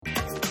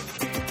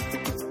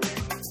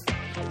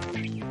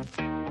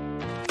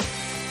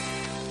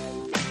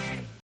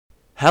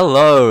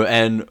Hello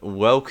and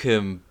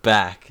welcome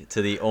back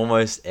to the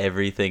Almost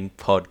Everything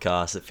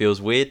podcast. It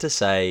feels weird to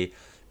say,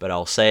 but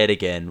I'll say it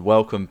again.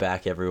 Welcome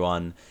back,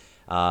 everyone.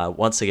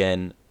 Once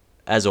again,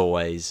 as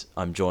always,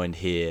 I'm joined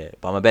here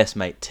by my best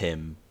mate,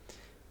 Tim,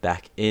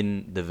 back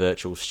in the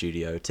virtual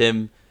studio.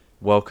 Tim,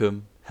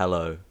 welcome.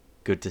 Hello.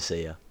 Good to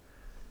see you.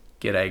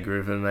 G'day,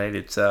 Griffin, mate.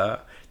 It's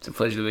a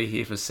pleasure to be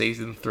here for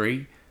season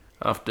 3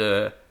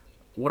 after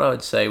what I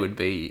would say would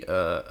be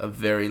a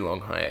very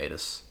long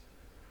hiatus.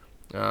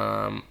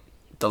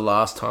 The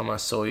last time I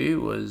saw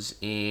you was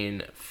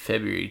in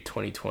February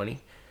 2020,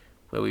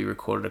 where we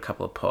recorded a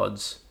couple of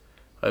pods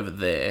over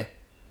there.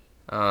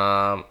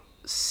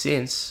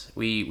 Since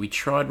we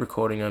tried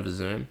recording over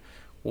Zoom,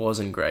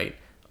 wasn't great.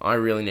 I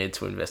really needed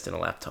to invest in a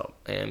laptop,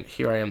 and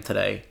here I am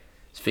today,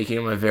 speaking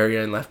on my very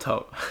own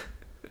laptop.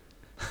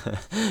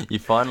 You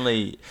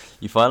finally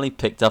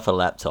picked up a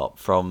laptop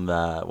from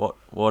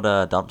what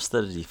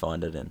dumpster did you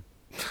find it in?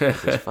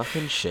 It's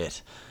fucking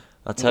shit.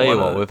 I'll tell you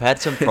what, we've had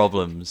some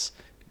problems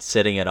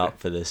setting it up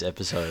for this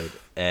episode,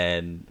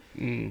 and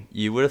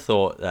you would have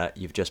thought that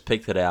you've just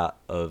picked it out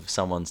of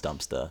someone's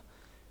dumpster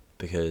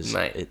because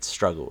Mate.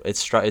 it's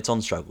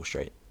on Struggle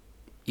Street.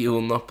 You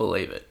will not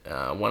believe it.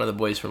 One of the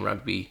boys from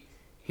rugby,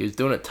 he was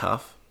doing it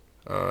tough.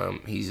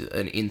 He's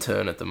an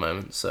intern at the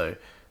moment, so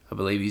I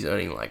believe he's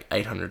earning like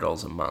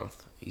 $800 a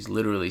month. He's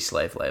literally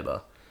slave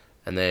labor.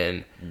 And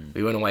then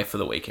we went away for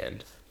the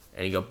weekend,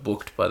 and he got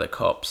booked by the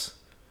cops.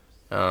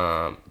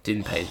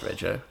 Didn't pay his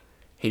rego.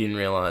 He didn't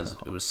realise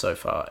it was so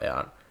far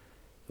out.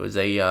 It was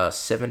a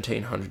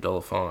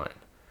 $1,700 fine.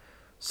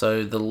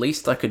 So the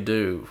least I could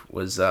do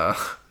was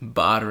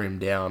barter him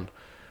down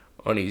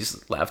on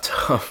his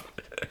laptop.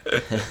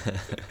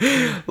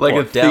 Like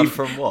What, a down thief,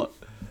 from what?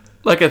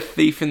 like a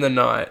thief in the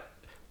night.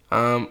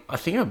 I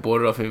think I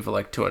bought it off him for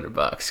like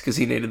 $200 because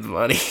he needed the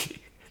money.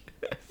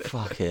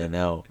 Fucking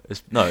hell.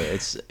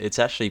 It's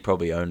actually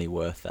probably only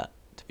worth that,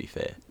 to be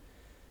fair.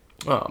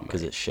 Oh,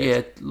 Because mate. it's shit.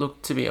 Yeah,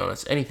 look, to be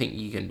honest, anything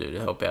you can do to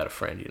help out a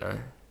friend, you know.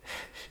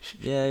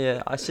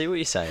 Yeah, I see what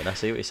you're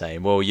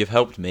saying. Well, you've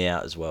helped me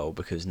out as well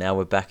because now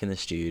we're back in the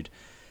studio,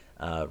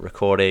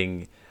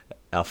 recording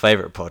our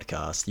favourite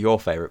podcast, your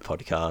favourite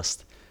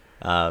podcast.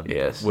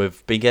 Yes.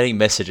 We've been getting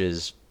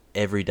messages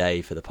every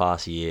day for the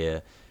past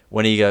year.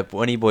 When are you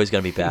boys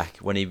going to be back?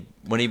 When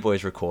are you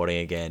boys recording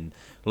again?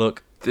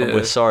 Look,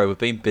 we're sorry, we've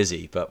been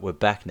busy, but we're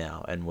back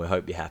now, and we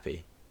hope you're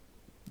happy.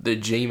 The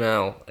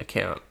Gmail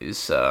account is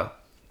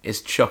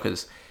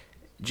chockers.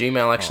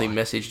 Gmail actually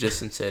messaged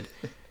us and said,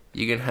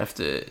 "You're gonna have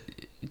to."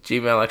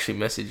 Gmail actually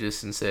messaged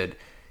us and said,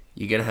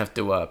 "You're gonna have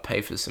to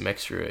pay for some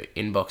extra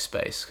inbox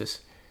space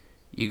because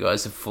you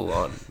guys are full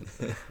on."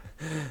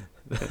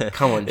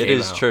 Come on, Gmail. It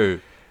is true.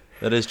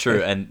 That is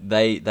true, and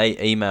they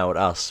emailed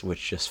us,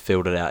 which just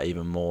filled it out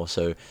even more.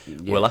 So Yeah.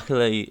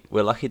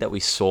 we're lucky that we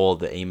saw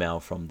the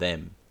email from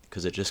them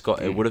because it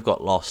would have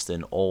got lost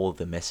in all of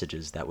the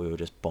messages that we were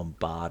just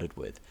bombarded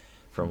with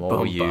from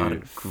all you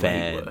Bombarded,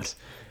 great word.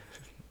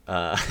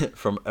 fans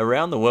from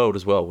around the world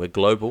as well. We're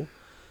global,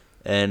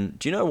 and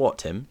do you know what,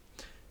 Tim?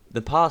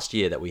 The past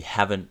year that we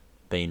haven't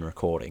been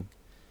recording,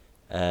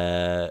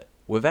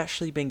 we've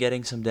actually been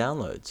getting some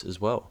downloads as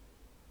well.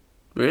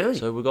 Really?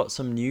 So we've got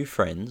some new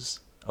friends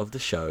of the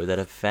show that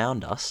have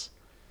found us.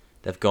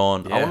 They've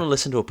gone, I Yeah. want to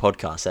listen to a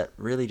podcast that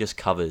really just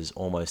covers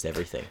almost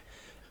everything.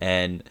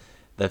 And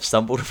they've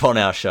stumbled upon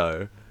our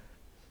show,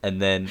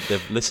 and then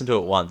they've listened to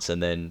it once,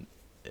 and then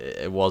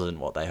it wasn't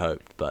what they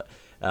hoped. But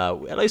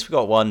at least we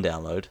got one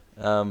download.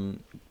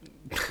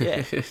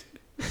 Yeah.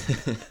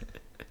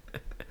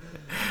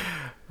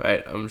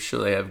 Right, I'm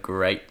sure they have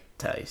great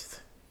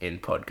taste in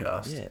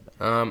podcasts.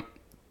 Yeah.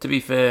 To be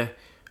fair,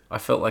 I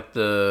felt like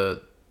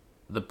the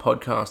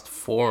podcast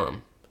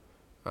forum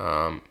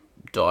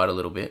died a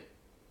little bit.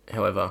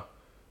 However,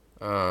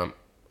 I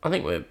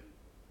think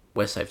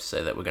we're safe to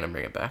say that we're going to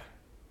bring it back.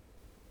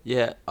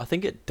 Yeah, I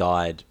think it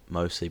died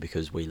mostly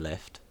because we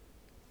left.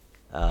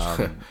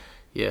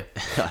 Yeah,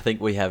 I think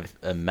we have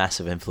a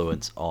massive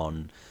influence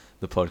on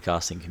the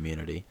podcasting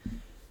community.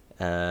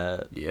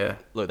 yeah,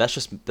 Look,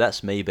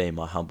 that's me being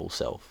my humble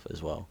self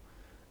as well.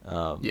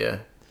 yeah,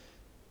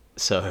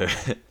 So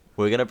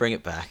we're gonna bring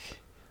it back.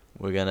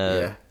 We're gonna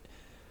yeah.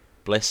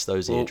 bless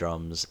those Well-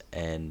 eardrums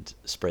and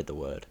spread the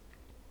word.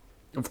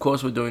 Of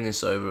course, we're doing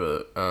this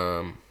over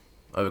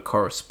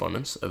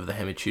correspondence over the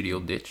Hemitudial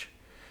ditch.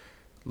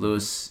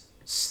 Lewis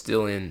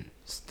still in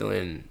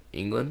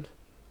England,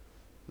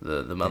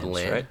 the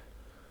motherland. Straight.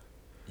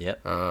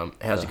 Yep. How's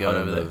The it going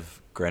home over there?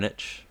 of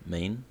Greenwich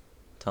Mean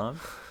Time.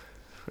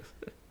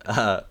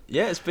 Yeah,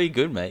 it's been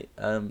good, mate.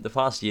 The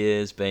past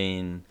year's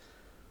been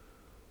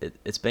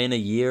it's been a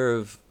year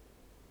of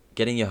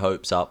getting your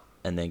hopes up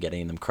and then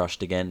getting them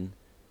crushed again.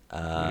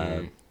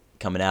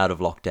 Coming out of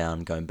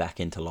lockdown, going back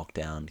into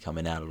lockdown,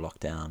 coming out of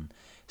lockdown,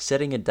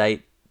 setting a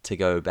date to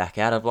go back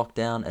out of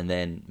lockdown, and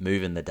then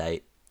moving the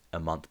date a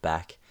month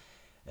back.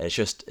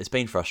 It's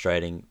been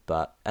frustrating,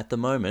 but at the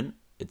moment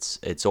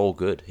it's all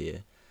good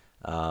here.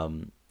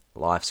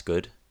 Life's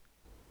good.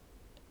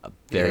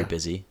 Very Yeah.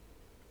 busy.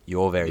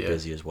 You're very Yeah.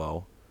 busy as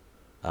well.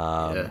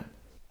 Yeah.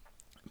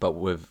 but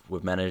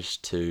we've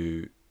managed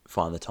to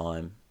find the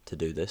time to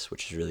do this,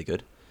 which is really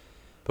good.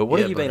 But what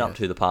Yeah, have you been buddy. up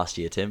to the past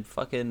year, Tim?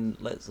 Fucking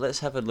let's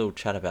have a little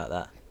chat about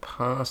that.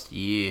 Past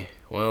year,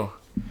 well,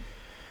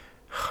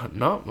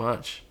 not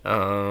much.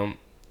 I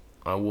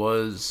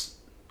was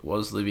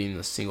living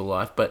the single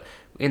life, but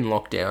in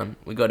lockdown,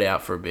 we got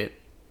out for a bit.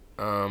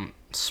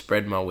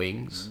 Spread my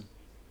wings.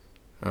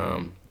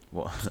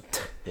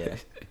 What? Yeah,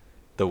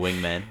 the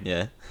wingman.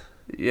 Yeah.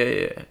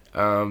 Yeah.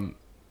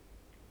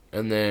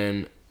 And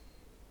then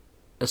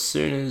as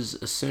soon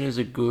as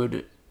a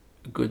good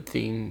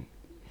thing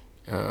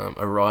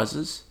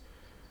arises,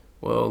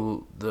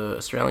 well, the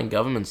Australian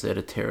government's there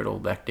to tear it all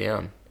back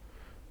down.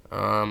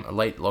 A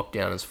late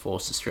lockdown has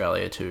forced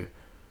Australia to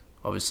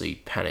obviously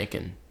panic,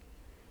 and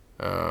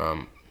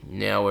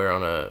now we're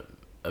on a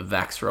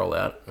vax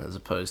rollout as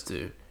opposed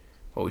to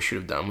what we should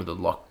have done with the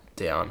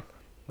lockdown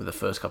with the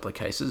first couple of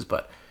cases.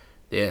 But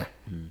yeah,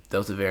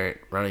 Delta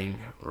variant running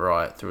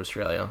riot through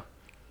Australia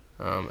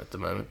at the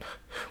moment.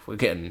 We're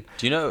getting...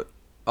 Do you know?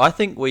 I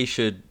think we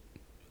should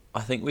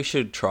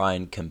try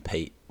and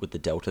compete with the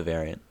Delta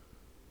variant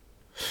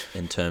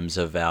in terms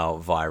of our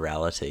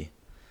virality.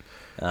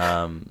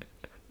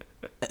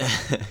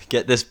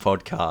 Get this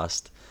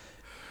podcast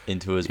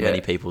into as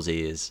many people's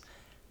ears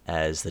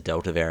as the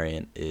Delta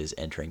variant is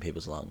entering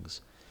people's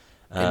lungs.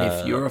 And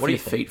if you're off what do your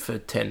you think? feet for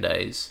 10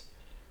 days,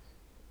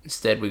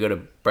 instead we got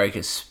to break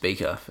a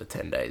speaker for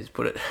 10 days.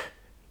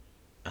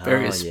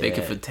 Bury a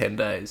speaker for 10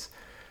 days.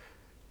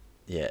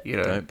 Yeah, you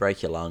know. Don't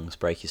break your lungs,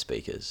 break your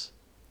speakers.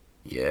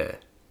 Yeah.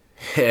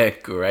 Yeah,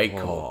 great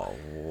call.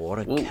 Oh, what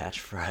a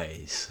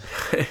catchphrase.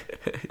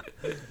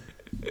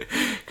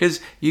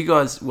 Because you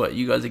guys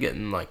are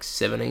getting like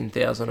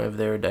 17,000 over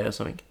there a day or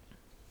something?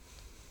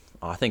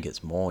 I think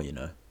it's more, you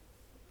know.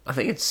 I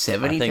think it's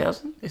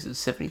 70,000? Is it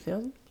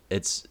 70,000?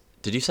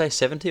 Did you say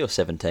 70 or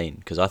 17?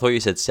 Because I thought you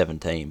said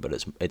 17,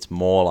 but it's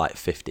more like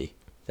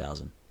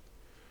 50,000.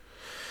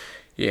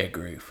 Yeah,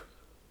 grief.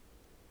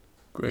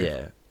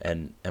 Yeah,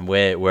 and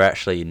we're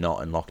actually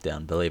not in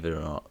lockdown, believe it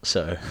or not.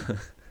 So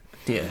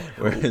yeah.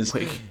 whereas,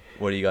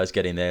 what are you guys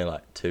getting there?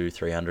 Like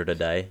 200-300 a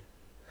day?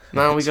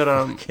 No, we got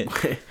I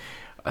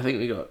think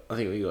we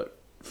got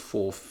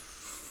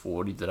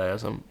 440 today or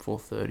something.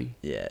 430.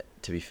 Yeah.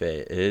 To be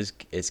fair,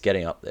 it's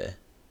getting up there,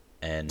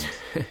 and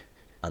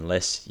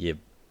unless you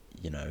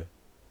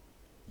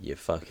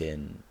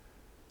fucking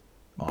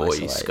Boy,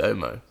 isolate,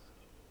 ScoMo.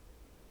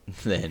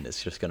 then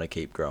it's just gonna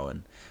keep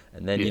growing,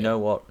 and then you know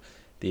what?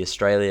 The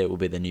Australia will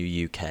be the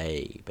new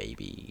UK,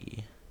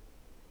 baby.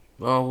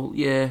 Well,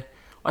 yeah,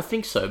 I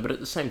think so. But at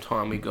the same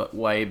time, we got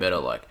way better,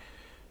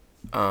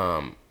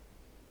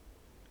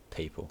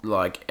 People.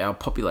 like our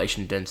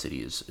population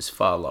density is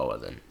far lower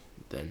than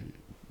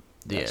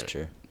That's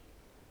true.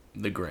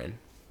 the Gren.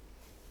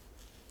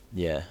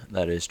 Yeah,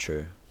 that is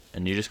true.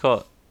 And there's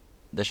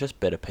just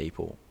better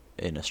people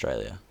in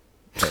Australia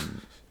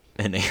than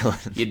in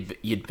England.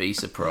 You'd be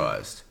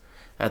surprised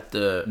at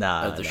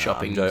the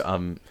shopping.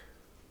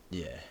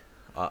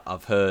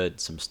 I've heard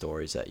some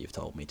stories that you've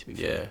told me, to be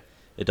fair. Yeah.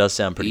 It does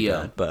sound pretty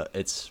bad, but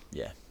it's,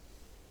 yeah.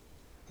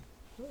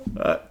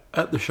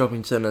 At the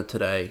shopping centre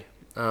today,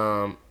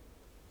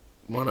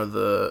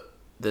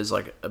 there's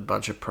like a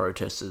bunch of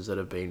protesters that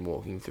have been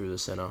walking through the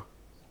centre,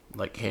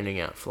 like handing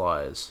out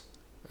flyers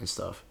and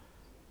stuff.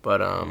 But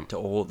to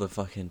all the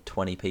fucking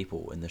 20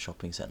 people in the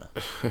shopping centre.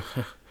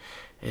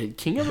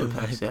 King of the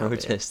Pack's out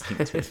protesting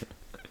there.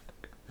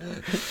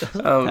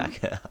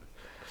 Pack out.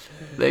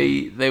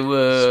 They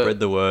were Spread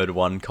the word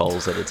one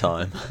Coles at a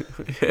time.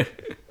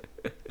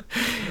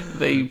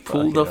 They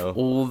pulled off hell.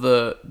 all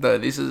the... No,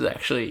 this is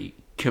actually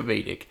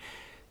comedic.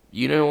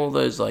 You know all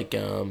those like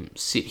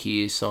sit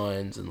here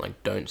signs and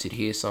like don't sit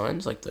here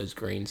signs, like those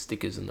green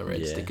stickers and the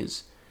red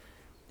stickers?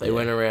 They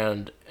went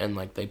around and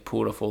like they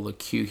pulled off all the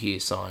queue here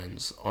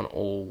signs on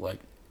all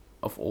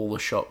the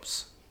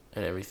shops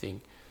and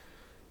everything.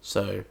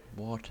 So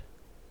What?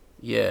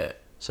 yeah.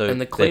 So and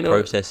the they're cleaner...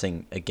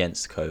 protesting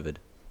against COVID.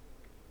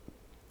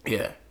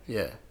 Yeah.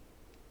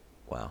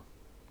 Wow.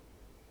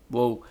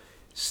 Well,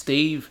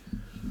 Stephen,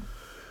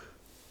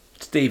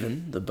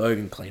 the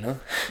Bogan cleaner,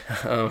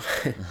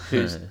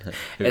 whose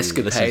Who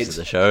listens escapades to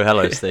the show.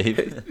 Hello,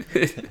 Steve.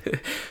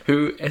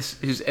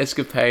 whose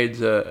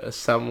escapades are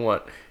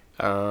somewhat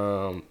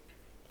I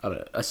don't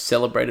know, are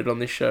celebrated on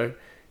this show.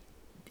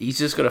 He's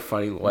just got a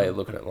funny way of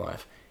looking at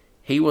life.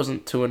 He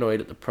wasn't too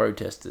annoyed at the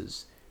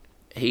protesters.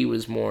 He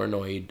was more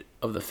annoyed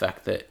of the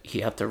fact that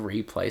he had to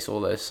replace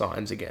all those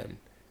signs again.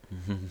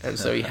 And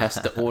so he has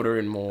to order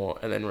in more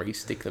and then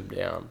re-stick them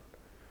down.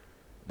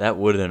 That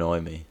would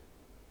annoy me.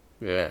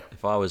 Yeah.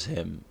 If I was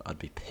him, I'd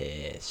be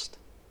pissed.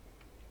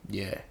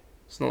 Yeah.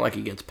 It's not like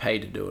he gets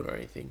paid to do it or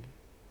anything.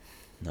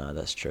 No,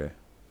 that's true.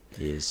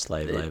 He is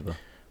slave labour.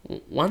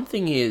 One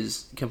thing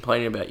is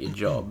complaining about your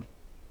job.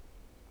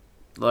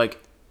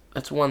 Like,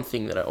 that's one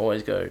thing that I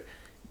always go,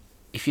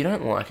 if you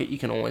don't like it, you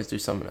can always do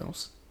something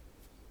else.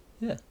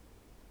 Yeah.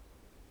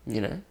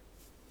 You know?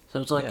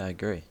 So it's like... Yeah, I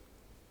agree.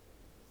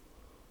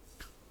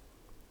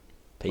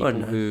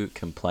 People who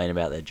complain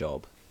about their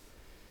job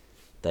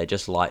They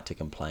just like to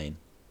complain.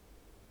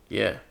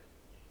 Yeah.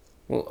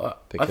 Well,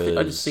 I just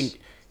Because think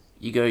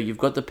you've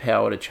got the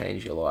power to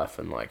change your life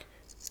and like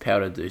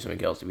power to do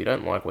something else. If you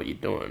don't like what you're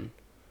doing,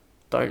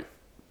 don't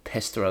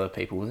pester other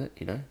people with it.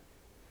 You know.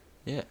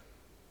 yeah,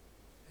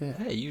 Yeah.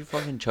 hey, you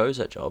fucking chose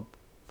that job.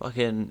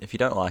 Fucking, if you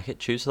don't like it,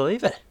 choose to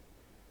leave it.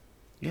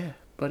 Yeah.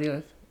 Bloody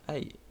oath.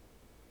 Hey,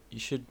 you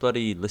should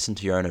bloody listen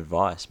to your own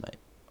advice, mate.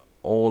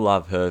 All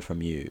I've heard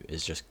from you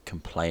is just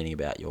complaining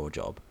about your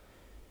job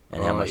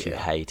and how Oh, much you yeah.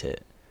 hate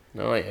it.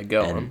 No, yeah.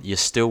 Go And on. you're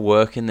still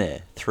working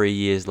there 3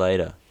 years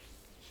later.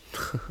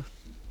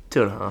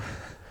 2.5.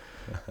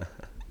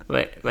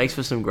 Mate, makes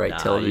for some great Nah,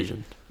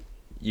 television.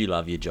 You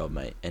love your job,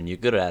 mate, and you're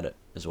good at it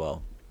as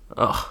well.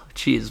 Oh,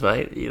 cheers,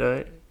 mate. You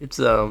know, it's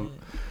not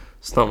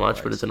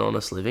much, but it's an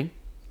honest living.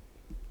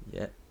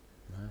 Yeah,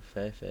 no,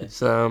 fair.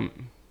 It's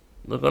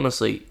look,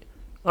 honestly,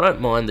 I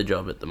don't mind the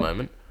job at the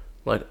moment.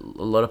 Like a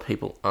lot of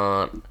people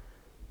aren't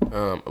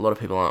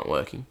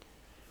working.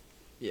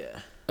 Yeah.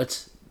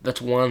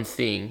 That's one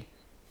thing,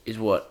 is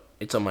what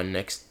it's on my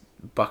next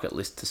bucket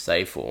list to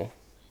save for.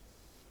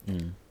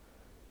 Mm.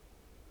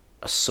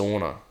 A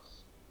sauna.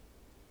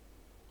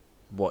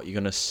 What, you're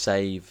gonna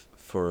save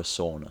for a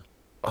sauna?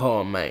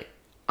 Oh, mate,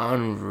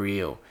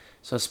 unreal.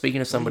 So I was speaking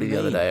to somebody you the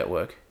other mean? day at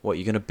work. What,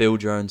 you're gonna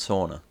build your own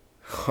sauna?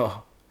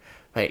 Oh,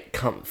 mate,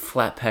 come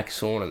flat pack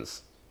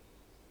saunas.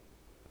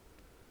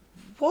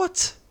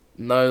 What?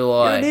 No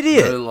lie. You're an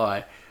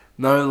idiot.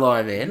 No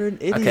lie, man. You're an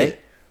idiot. Okay.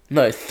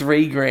 No,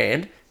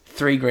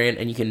 $3,000,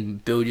 and you can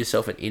build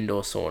yourself an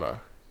indoor sauna.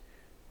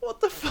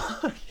 What the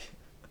fuck?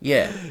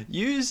 Yeah.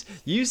 Use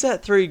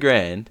that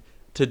 $3,000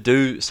 to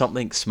do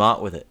something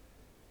smart with it.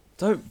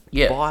 Don't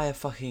Yeah. buy a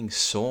fucking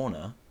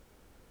sauna.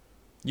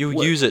 You'll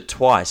What? use it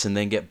twice and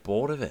then get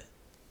bored of it.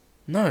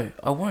 No,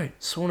 I won't.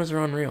 Saunas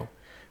are unreal.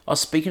 I was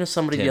speaking to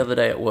somebody the Tim. other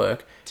day at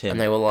work, Tim, and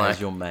they were like, as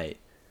your mate.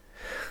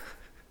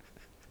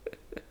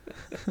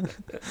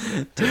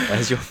 Tim,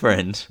 as your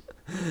friend.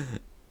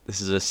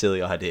 This is a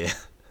silly idea.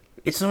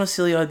 "It's not a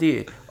silly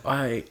idea.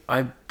 I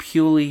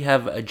purely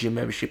have a gym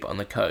membership on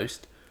the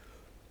coast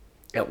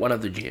at one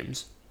of the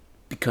gyms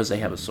because they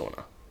have a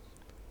sauna."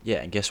 Yeah,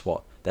 and guess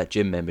what? That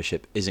gym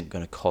membership isn't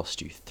going to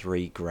cost you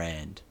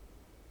 $3,000.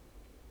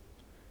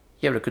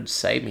 Yeah, but it could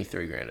save me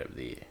 $3,000 over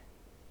the year.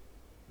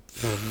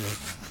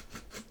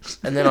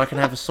 And then I can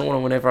have a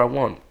sauna whenever I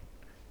want.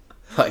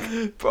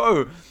 Like,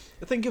 Bro,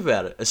 think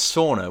about it. A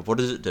sauna, what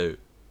does it do?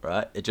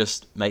 Right? It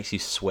just makes you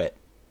sweat.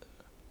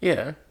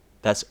 yeah,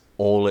 That's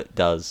all it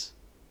does.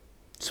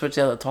 switch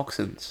out the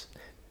toxins.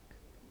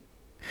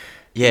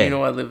 Yeah. You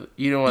know I live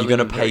You're a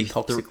gonna very pay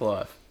toxic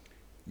life.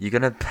 You're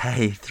going to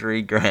pay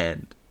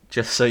 $3,000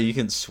 just so you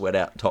can sweat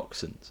out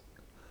toxins.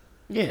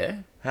 Yeah.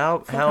 How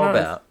Fucking oath.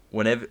 about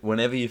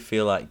whenever you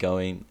feel like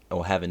going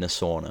or having a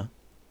sauna,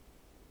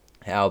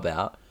 how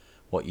about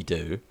what you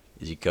do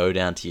is you go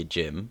down to your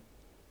gym,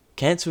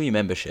 cancel your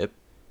membership,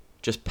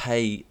 just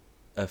pay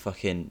a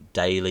fucking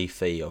daily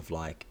fee of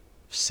like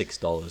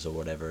 $6 or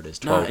whatever it is,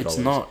 $12. No, it's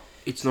not.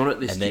 It's not at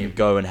this And gym. then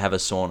go and have a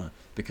sauna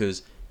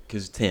because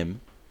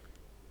Tim,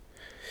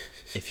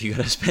 if you're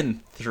gonna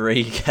spend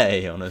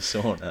 $3,000 on a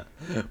sauna,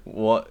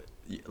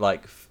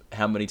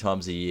 how many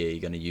times a year are you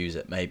gonna use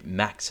it? Maybe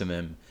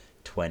maximum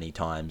 20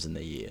 times in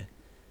the year.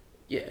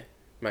 Yeah,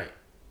 mate.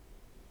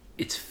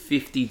 It's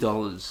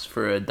 $50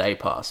 for a day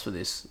pass for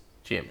this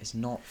gym. It's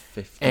not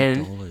 $50.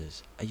 And-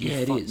 Are you yeah,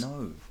 it is. No.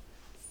 And-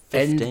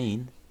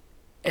 15.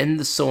 And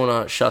the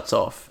sauna shuts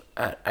off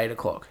at 8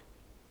 o'clock.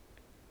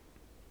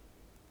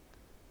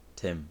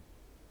 Tim,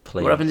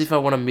 please. What happens if I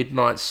want a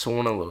midnight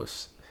sauna,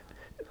 Lewis?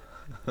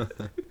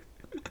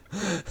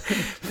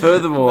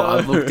 Furthermore, No.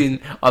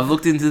 I've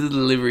looked into the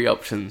delivery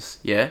options,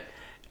 yeah?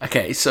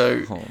 Okay,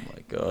 so Oh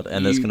my god.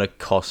 And it's You- gonna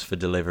cost for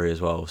delivery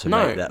as well, so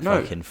No, make that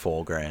no. fucking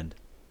 $4,000.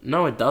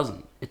 no, it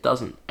doesn't. It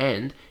doesn't.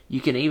 And you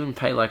can even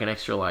pay like an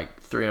extra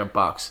like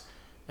 $300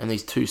 and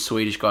these two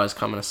Swedish guys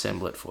come and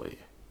assemble it for you.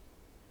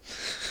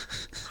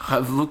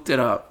 I've looked it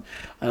up.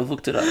 You're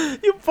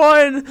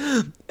buying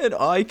an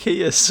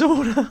IKEA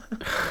sauna.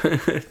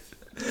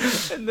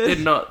 And then They're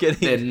not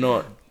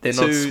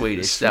two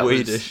Swedish.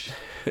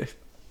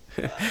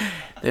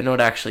 They're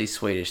not actually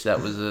Swedish.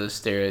 That was a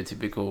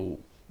stereotypical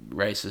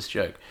racist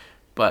joke.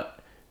 But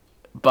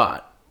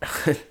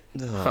Oh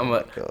I'm my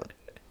a- god.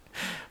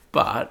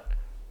 but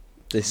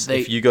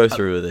If you go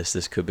through with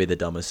this could be the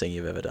dumbest thing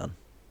you've ever done.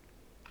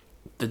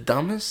 the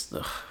dumbest,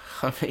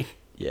 I mean,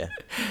 Yeah.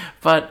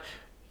 but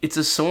it's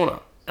a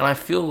sauna, and I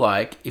feel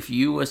like if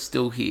you were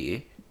still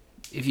here,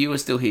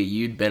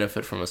 you'd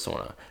benefit from a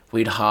sauna.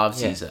 We'd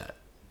halvesies that.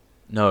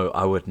 No,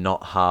 I would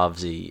not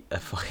halvesy a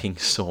fucking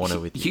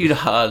sauna with you. You'd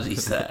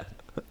halvesies that.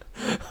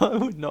 I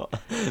would not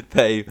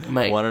pay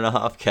Mate.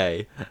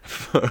 $1.5K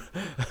for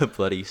a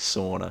bloody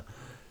sauna.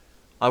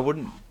 I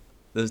wouldn't.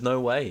 There's no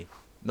way.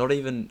 Not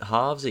even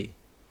halvesy.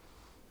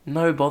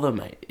 No bother,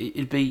 mate.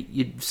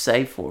 You'd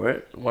save for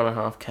it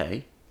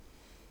 $1.5K,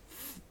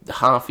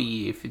 half a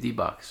year,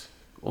 $50,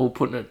 all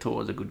putting it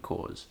towards a good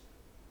cause.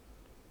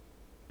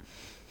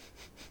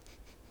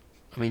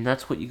 I mean,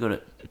 that's what you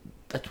gotta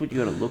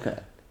look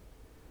at.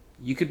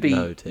 You could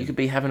No, Tim.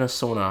 be having a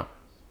sauna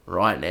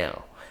right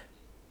now.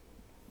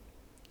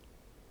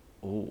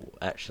 Oh,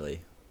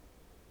 actually,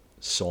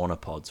 sauna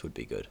pods would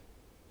be good.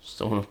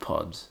 Sauna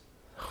pods.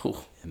 Ooh.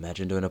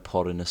 Imagine doing a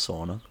pod in a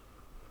sauna.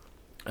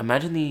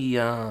 Imagine the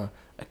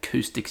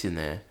acoustics in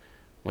there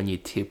when you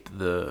tip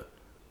the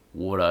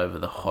water over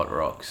the hot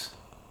rocks.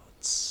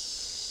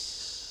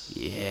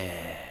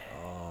 Yeah.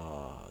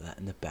 Oh, that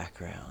in the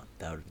background.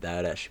 That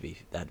would actually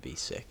that'd be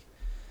sick.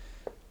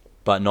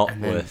 But not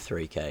And then- worth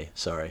 3K.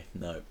 Sorry,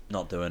 no,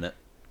 not doing it.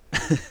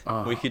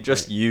 Oh, We could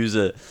just use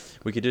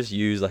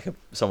like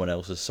someone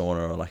else's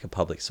sauna or like a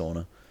public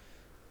sauna,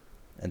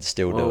 and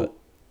still do it.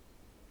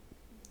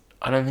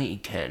 I don't think you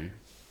can.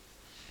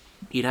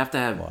 You'd have to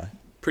have Why?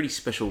 pretty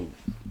special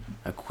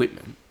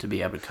equipment to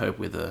be able to cope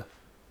with I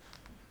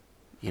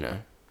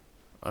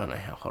don't know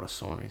how hot a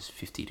sauna is.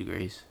 50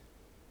 degrees,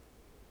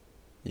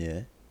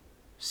 Yeah,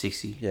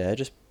 60. yeah.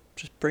 Just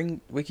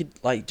bring. We could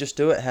like just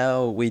do it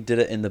how we did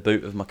it in the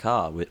boot of my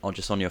car,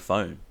 just on your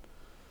phone.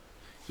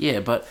 Yeah,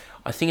 but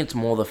I think it's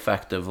more the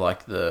fact of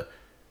like the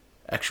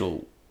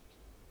actual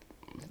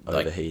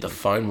Overheating. the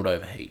phone would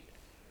overheat.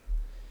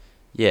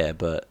 Yeah,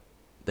 but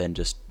then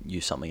just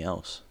use something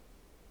else.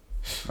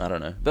 I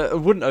don't know, but it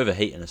wouldn't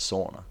overheat in a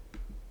sauna.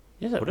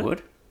 Yes, it Would it? would.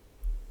 Do you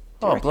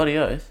Oh, reckon? bloody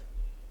oath!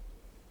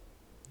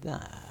 Nah,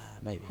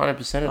 maybe. 100%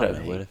 it I don't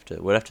know,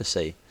 overheat. we'd have to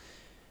see.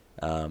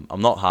 I'm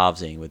not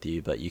halvesing with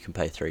you, but you can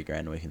pay $3,000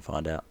 and we can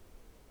find out.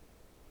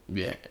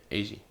 Yeah,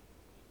 easy.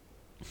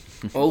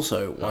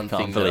 Also, one I thing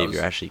can't that believe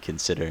you're actually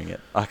considering it.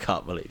 I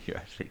can't believe you're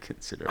actually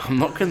considering it. I'm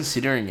not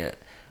considering it.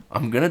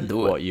 I'm gonna do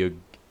What it.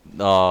 you?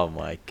 Oh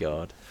my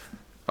god!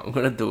 I'm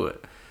gonna do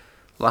it.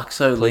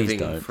 Luxo Please Living,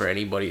 don't. for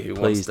anybody who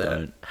Please wants to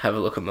don't. have a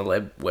look on the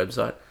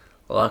website.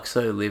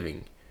 Luxo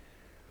Living.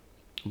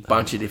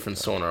 Bunch of different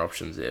sauna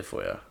options there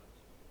for you.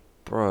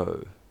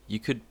 Bro, you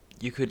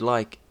could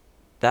like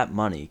that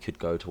money could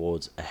go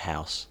towards a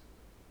house,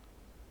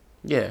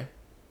 Yeah.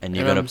 and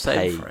you're And gonna I'm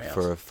saving pay for a house.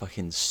 for a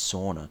fucking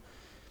sauna.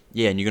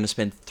 Yeah, and you're gonna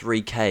spend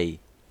 $3,000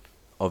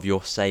 of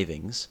your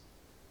savings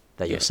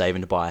that Yeah. you're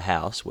saving to buy a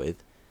house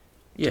with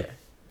Yeah.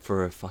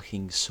 for a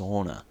fucking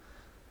sauna.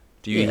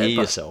 Do you Yeah, hear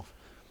but- yourself?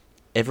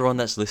 Everyone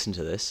that's listened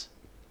to this,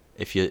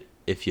 if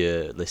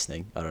you're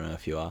listening, I don't know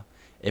if you are.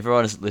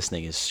 Everyone is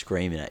listening is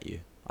screaming at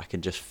you. I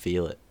can just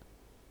feel it.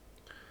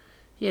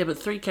 Yeah, but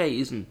 3K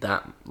isn't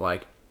that,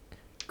 like,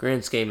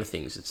 grand scheme of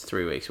things, it's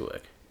 3 weeks'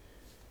 work.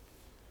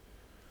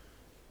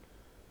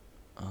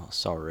 Oh,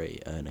 sorry,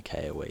 earn a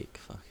K a week.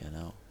 Fucking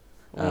hell.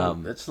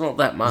 Well, it's not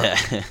that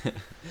much.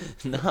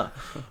 Yeah.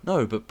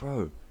 no, but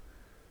bro,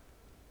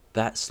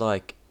 that's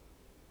like,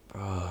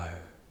 bro,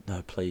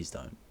 no, please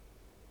don't,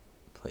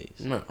 please.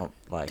 No,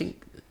 like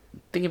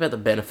think about the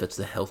benefits,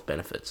 the health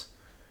benefits.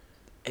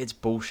 it's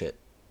bullshit.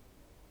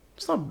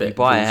 It's not You buy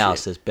bullshit. a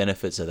house, there's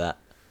benefits of that.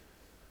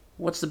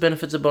 What's the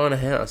benefits of buying a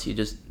house? You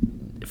just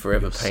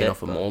forever You're paying set,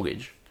 off a bro.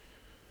 mortgage.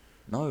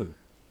 No.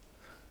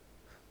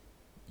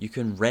 You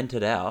can rent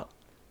it out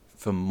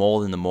for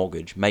more than the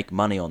mortgage, make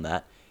money on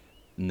that,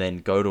 and then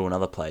go to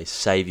another place,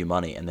 save your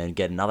money, and then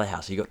get another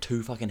house. You got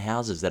 2 fucking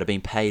houses that are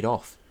being paid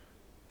off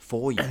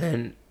for you. And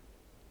then,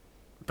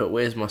 but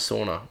where's my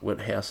sauna?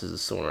 What house is the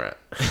sauna at?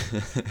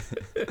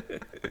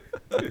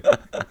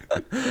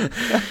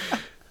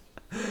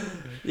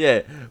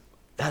 Yeah,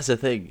 that's the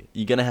thing.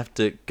 You're gonna have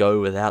to go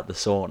without the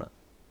sauna.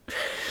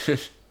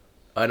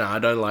 I know, I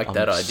don't like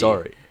that I'm idea.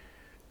 sorry.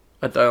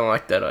 I don't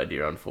like that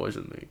idea,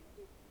 unfortunately.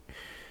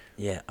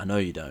 Yeah, I know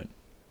you don't.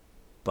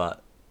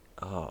 But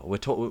how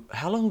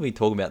long have we been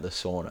talking about the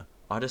sauna?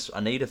 I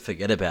need to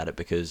forget about it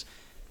because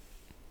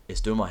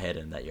it's doing my head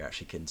in that you're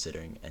actually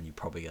considering and you're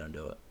probably gonna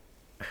do it.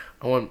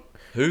 I want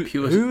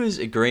Who is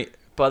agreeing?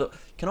 But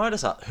can I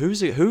just ask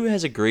who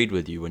has agreed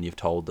with you when you've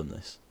told them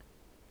this?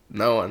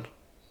 no one.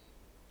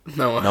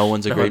 No one. No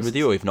one's agreed with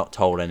you, or you've not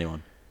told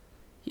anyone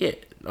Yeah,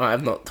 no, I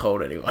have not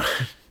told anyone.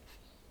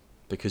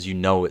 because you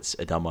know it's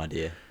a dumb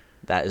idea.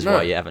 That is No.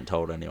 why you haven't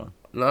told anyone.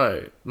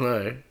 No.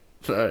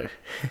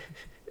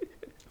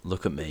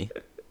 Look at me.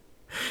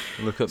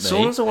 Look at me.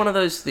 Saunas are one of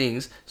those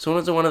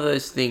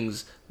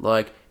things.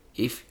 Like,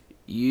 if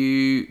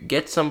you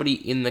get somebody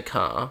in the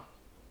car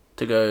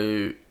to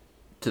go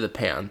to the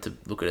pound to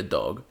look at a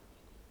dog,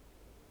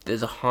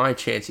 there's a high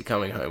chance you're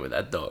coming home with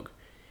that dog.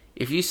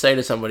 If you say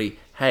to somebody,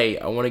 "Hey,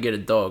 I want to get a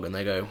dog," and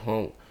they go,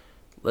 "Well,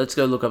 let's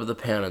go look up at the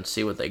pound and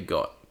see what they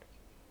got,"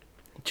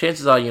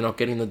 chances are you're not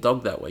getting the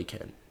dog that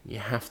weekend. You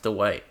have to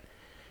wait.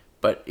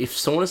 But if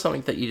sauna's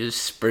something that you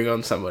just spring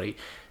on somebody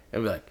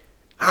and be like,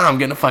 I'm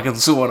getting a fucking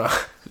sauna,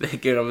 they're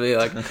gonna be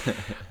like,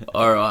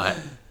 alright.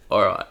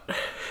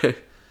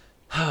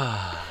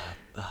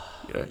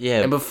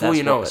 Yeah, And before that's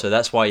you know why- it, so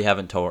that's why you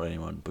haven't told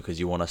anyone, because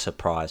you want to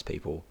surprise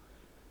people.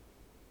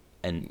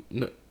 And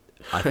no,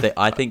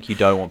 I think you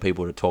don't want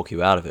people to talk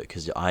you out of it,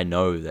 because I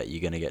know that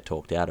you're gonna get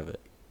talked out of it.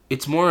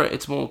 it's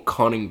more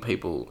conning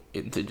people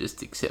into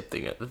just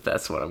accepting it.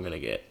 That's what I'm gonna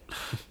get.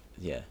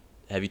 Yeah.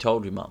 Have you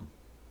told your mum?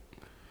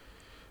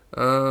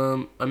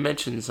 I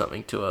mentioned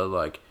something to her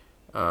like,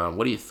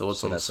 what are your thoughts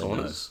So on that's a no.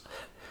 saunas?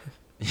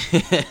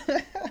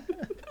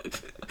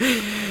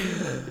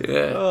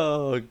 Yeah.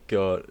 Oh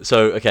god.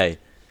 So okay,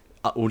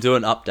 we'll do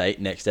an update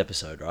next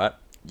episode, right?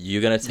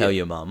 You're gonna tell Yeah.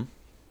 your mum,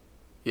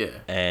 Yeah.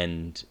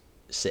 and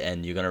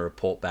you're gonna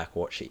report back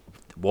what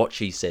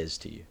she says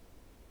to you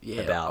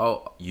Yeah.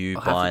 about you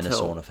I'll have buying to a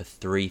tell. sauna for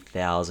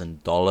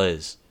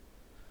 $3,000.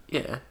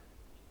 Yeah.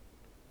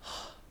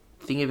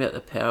 Think about the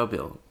power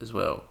bill as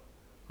well.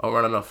 I'll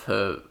run it off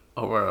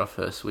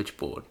her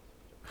switchboard.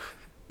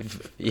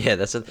 Yeah,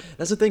 that's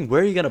the thing.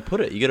 Where are you gonna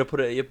put it? You gotta put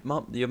it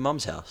at your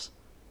mum's house.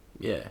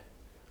 Yeah.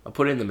 I'll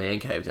put it in the man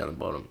cave down the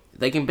bottom.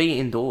 They can be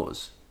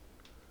indoors.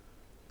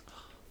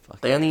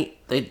 Fuck. They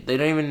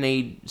don't even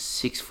need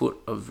 6 foot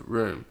of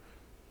room.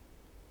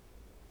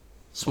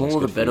 Smaller the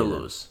good for better, you then.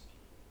 Lewis.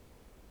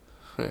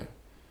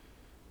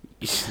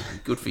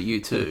 Good for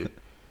you too.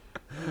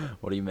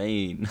 What do you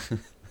mean?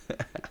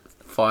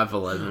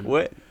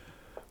 5'11".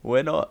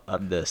 We're not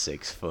under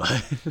 6 foot.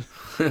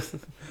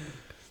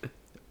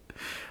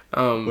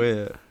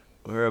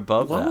 We're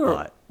above that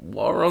height.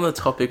 While we're on the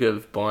topic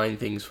of buying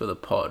things for the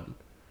pod,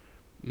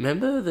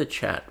 remember the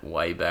chat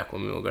way back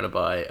when we were going to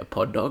buy a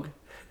pod dog?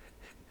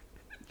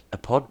 A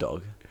pod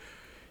dog?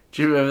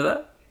 Do you remember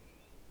that?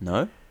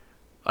 No?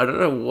 I don't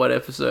know what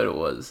episode it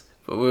was,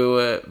 but we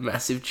were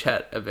massive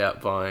chat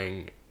about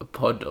buying a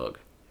pod dog.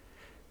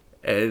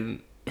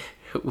 And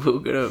we were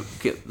going to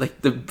get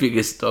like the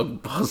biggest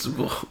dog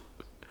possible.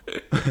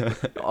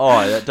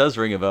 Oh, that does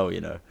ring a bell,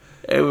 you know.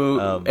 And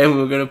we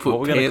were going to put what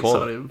we're gonna pants call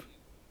on it?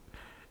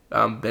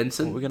 him.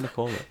 Benson. What are we going to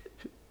call it?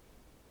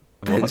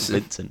 Benson.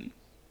 What, Vincent?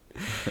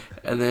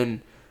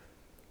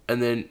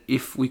 And then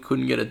if we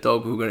couldn't get a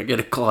dog, we were going to get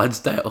a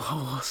Clydesdale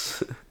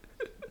horse.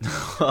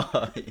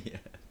 Oh, yeah.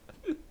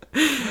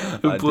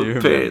 And I do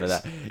remember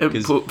that.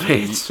 And put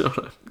pants on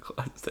a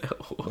Clydesdale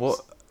horse.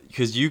 What?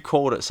 Because you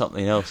called it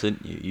something else,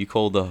 didn't you? You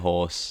called the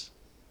horse...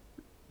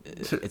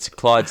 It's a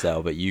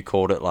Clydesdale, but you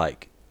called it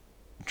like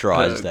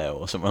Drysdale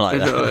or something like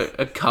that. No,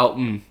 a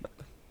Carlton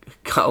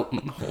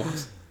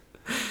horse.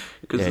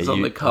 Because Yeah, it's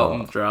on the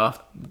Carlton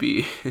draft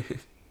beer.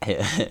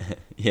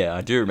 Yeah,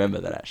 I do remember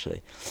that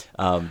actually.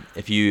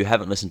 If you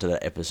haven't listened to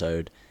that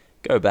episode,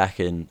 go back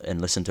and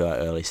listen to our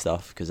early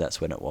stuff because that's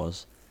when it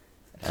was.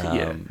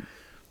 Yeah.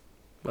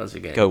 Once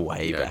again, Go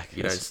way back.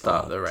 You don't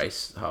start the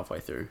race halfway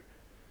through.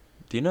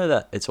 Do you know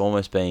that it's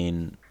almost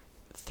been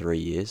 3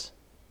 years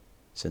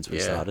since we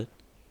Yeah. started?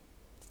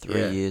 3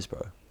 Yeah. years,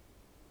 bro.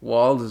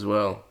 Wild as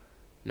well.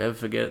 Never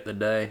forget the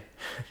day.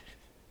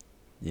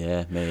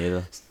 Yeah, me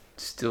either.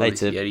 Still, Hey, this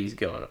Tip, Yeti's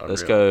going on.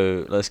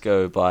 Let's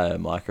go buy a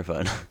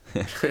microphone.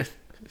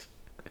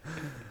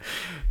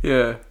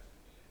 Yeah.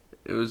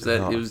 It was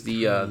that. Oh, It was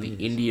the 3 years.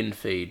 Indian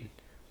feed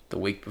the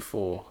week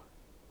before.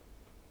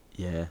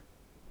 Yeah.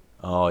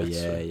 Oh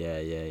That's yeah, right. yeah.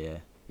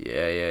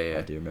 Yeah.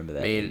 I do remember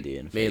that Me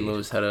Indian and feed.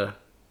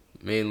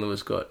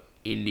 Lewis got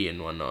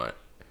Indian one night,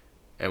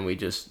 and we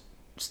just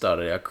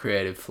started our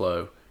creative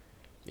flow.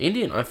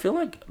 Indian, I feel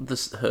like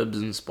the herbs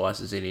and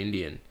spices in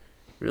Indian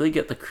really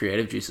get the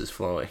creative juices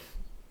flowing.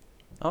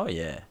 Oh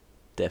yeah,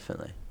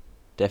 definitely.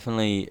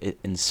 Definitely it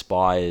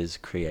inspires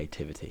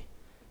creativity.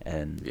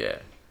 And Yeah.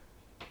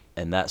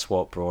 that's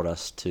what brought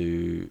us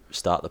to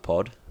start the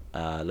pod.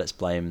 Let's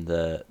blame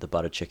the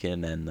butter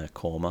chicken and the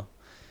korma.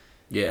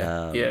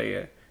 Yeah.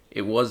 Yeah.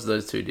 It was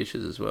those two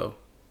dishes as well.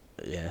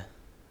 Yeah.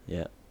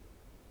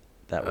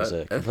 That was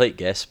a Uh, complete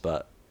guess,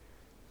 but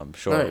I'm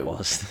sure No, it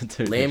was the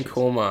two Lamb dishes.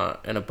 korma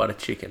and a butter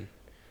chicken.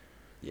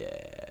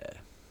 Yeah.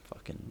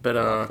 Fucking But,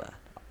 love that.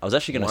 I was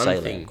actually going to one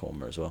say thing- lamb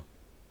korma as well.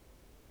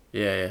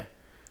 Yeah.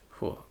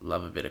 Oh,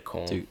 love a bit of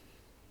corn.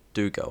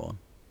 Do go on.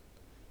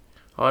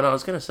 Oh, no, I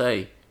was going to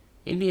say,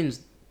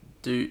 Indians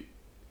do...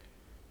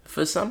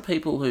 For some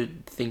people who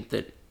think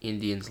that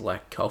Indians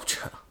lack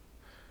culture,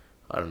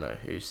 I don't know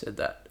who said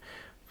that,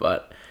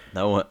 but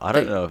No one. I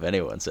don't know if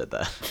anyone said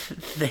that.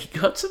 they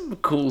got some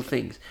cool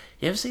things.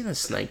 You ever seen the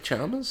snake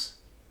charmers?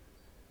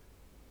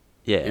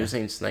 You Yeah. ever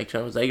seen snake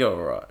charmers? They go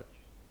alright.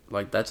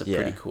 Like, that's a Yeah.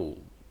 pretty cool...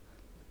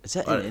 Is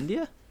that I in don't-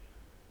 India?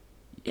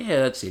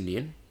 Yeah, that's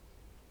Indian.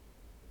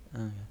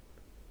 Okay.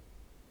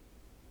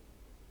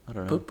 I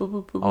don't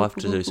know. I'll have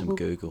to do some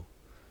Google.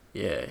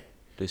 Yeah.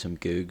 Do some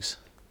Googs.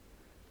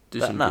 Do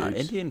But some nah, googs.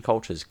 Indian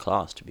culture's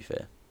class, to be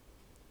fair.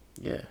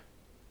 Yeah.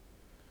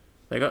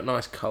 They got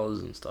nice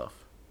colours and stuff.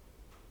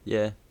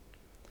 Yeah.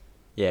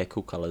 Yeah,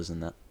 cool colours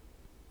and that.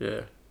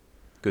 Yeah.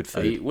 Good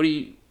Are food. you,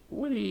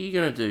 what are you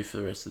gonna do for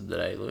the rest of the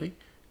day, Louis?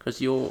 Because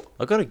you're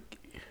I got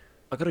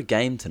a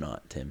game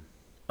tonight, Tim.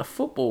 a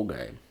football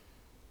game.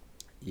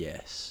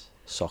 Yes.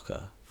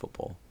 Soccer,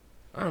 football.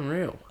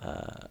 Unreal.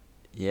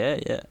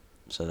 Yeah.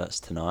 So that's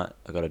tonight.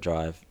 I got to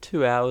drive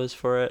 2 hours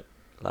for it.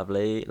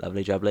 Lovely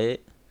jubbly.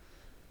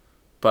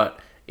 But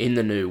in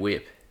the new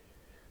whip.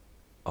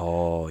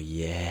 Oh,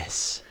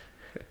 yes.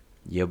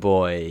 Your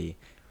boy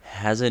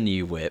has a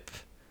new whip.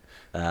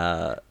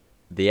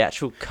 The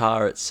actual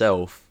car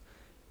itself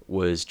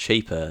was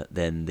cheaper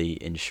than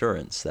the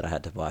insurance that I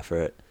had to buy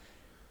for it.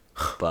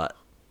 But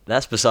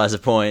that's besides the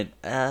point.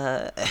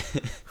 I've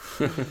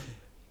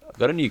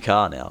got a new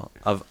car now.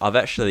 I've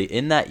actually,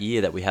 in that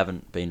year that we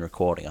haven't been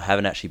recording, I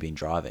haven't actually been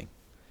driving.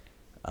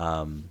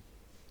 Long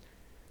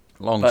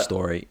But-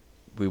 story.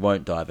 We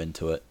won't dive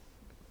into it.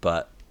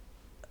 But,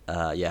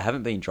 yeah, I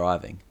haven't been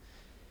driving.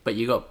 But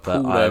you got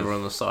But pulled I've- over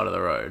on the side of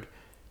the road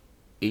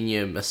in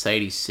your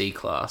Mercedes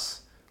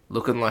C-Class,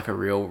 looking like a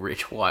real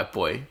rich white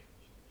boy.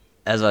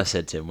 As I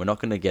said, Tim, we're not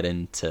going to get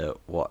into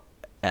what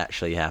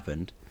actually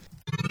happened.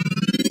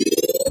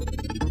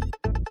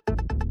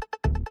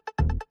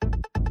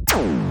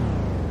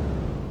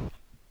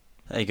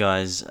 Hey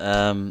guys,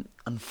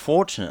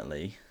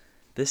 unfortunately,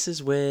 this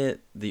is where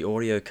the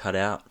audio cut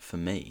out for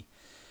me.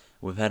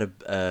 We've had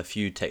a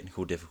few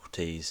technical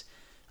difficulties.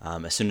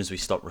 As soon as we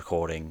stopped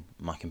recording,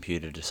 my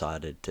computer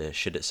decided to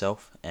shit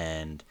itself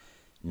and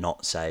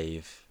not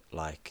save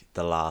like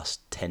the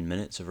last 10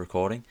 minutes of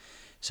recording.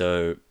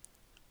 So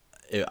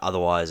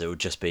otherwise it would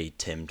just be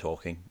Tim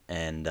talking,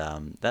 and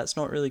that's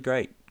not really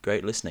great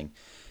listening.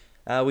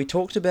 We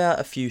talked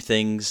about a few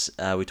things.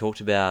 We talked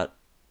about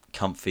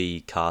comfy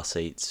car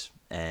seats,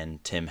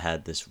 and Tim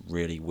had this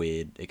really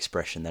weird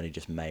expression that he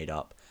just made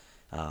up.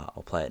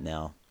 I'll play it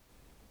now.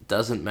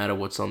 Doesn't matter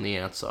what's on the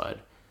outside,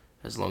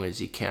 as long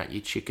as you count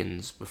your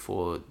chickens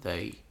before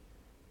they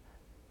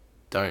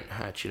don't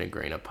hatch in a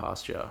greener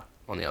pasture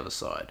on the other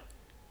side.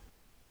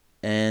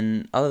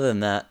 And other than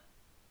that,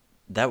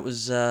 that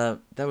was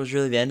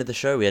really the end of the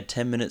show. We had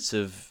 10 minutes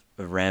of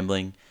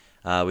rambling.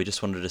 We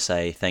just wanted to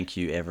say thank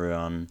you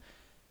everyone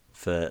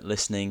for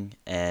listening,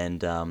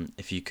 and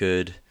if you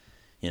could,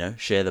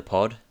 share the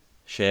pod,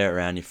 share it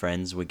around your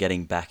friends. We're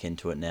getting back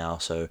into it now,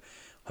 so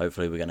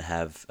hopefully we're going to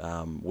have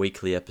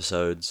weekly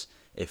episodes.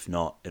 If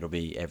not, it'll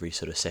be every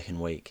sort of second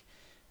week.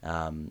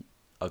 I've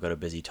got a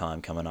busy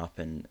time coming up,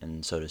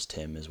 and so does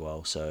Tim as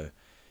well, so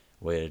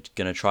we're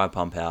going to try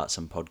pump out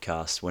some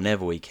podcasts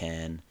whenever we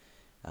can.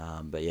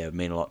 But yeah, it would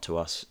mean a lot to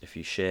us if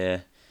you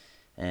share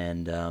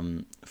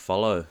and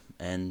follow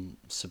and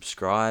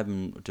subscribe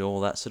and do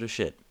all that sort of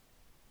shit.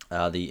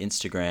 The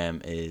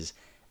Instagram is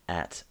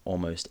at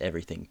Almost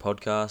Everything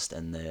Podcast,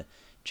 and the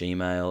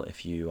Gmail,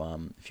 if you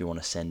want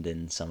to send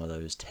in some of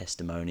those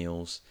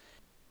testimonials,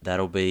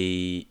 that'll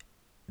be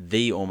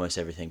the Almost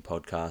Everything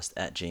Podcast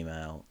at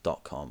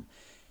gmail.com.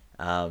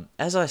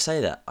 As I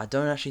say that, I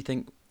don't actually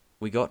think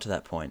we got to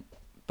that point,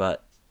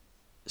 but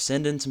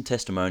send in some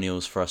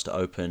testimonials for us to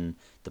open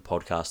the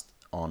podcast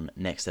on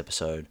next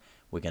episode.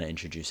 We're going to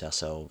introduce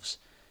ourselves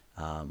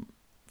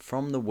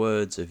from the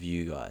words of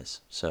you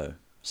guys, so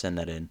send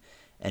that in.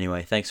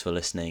 Anyway, thanks for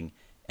listening,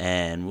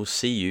 and we'll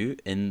see you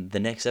in the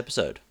next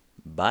episode.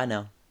 Bye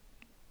now.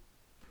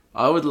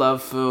 I would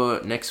love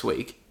for next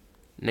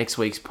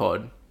week's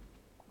pod,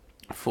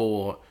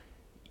 for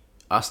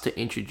us to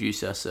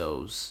introduce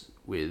ourselves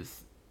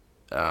with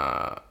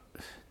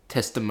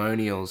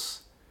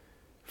testimonials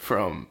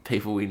from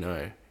people we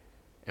know,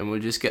 and we'll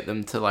just get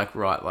them to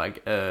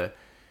write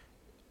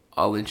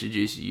I'll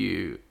introduce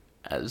you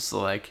as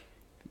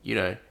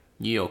New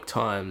York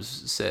Times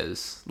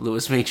says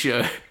Lewis Meek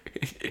Show.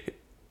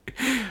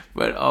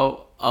 But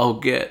I'll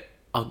get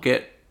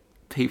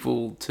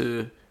people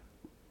to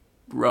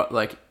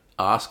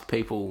ask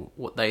people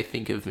what they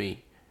think of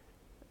me,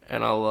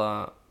 and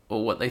or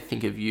what they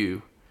think of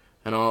you,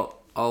 and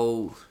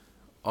I'll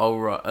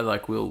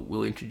write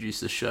we'll introduce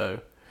the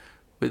show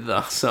with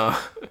us.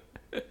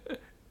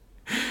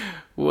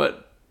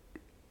 What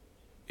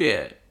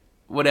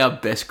our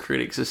best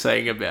critics are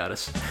saying about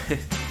us.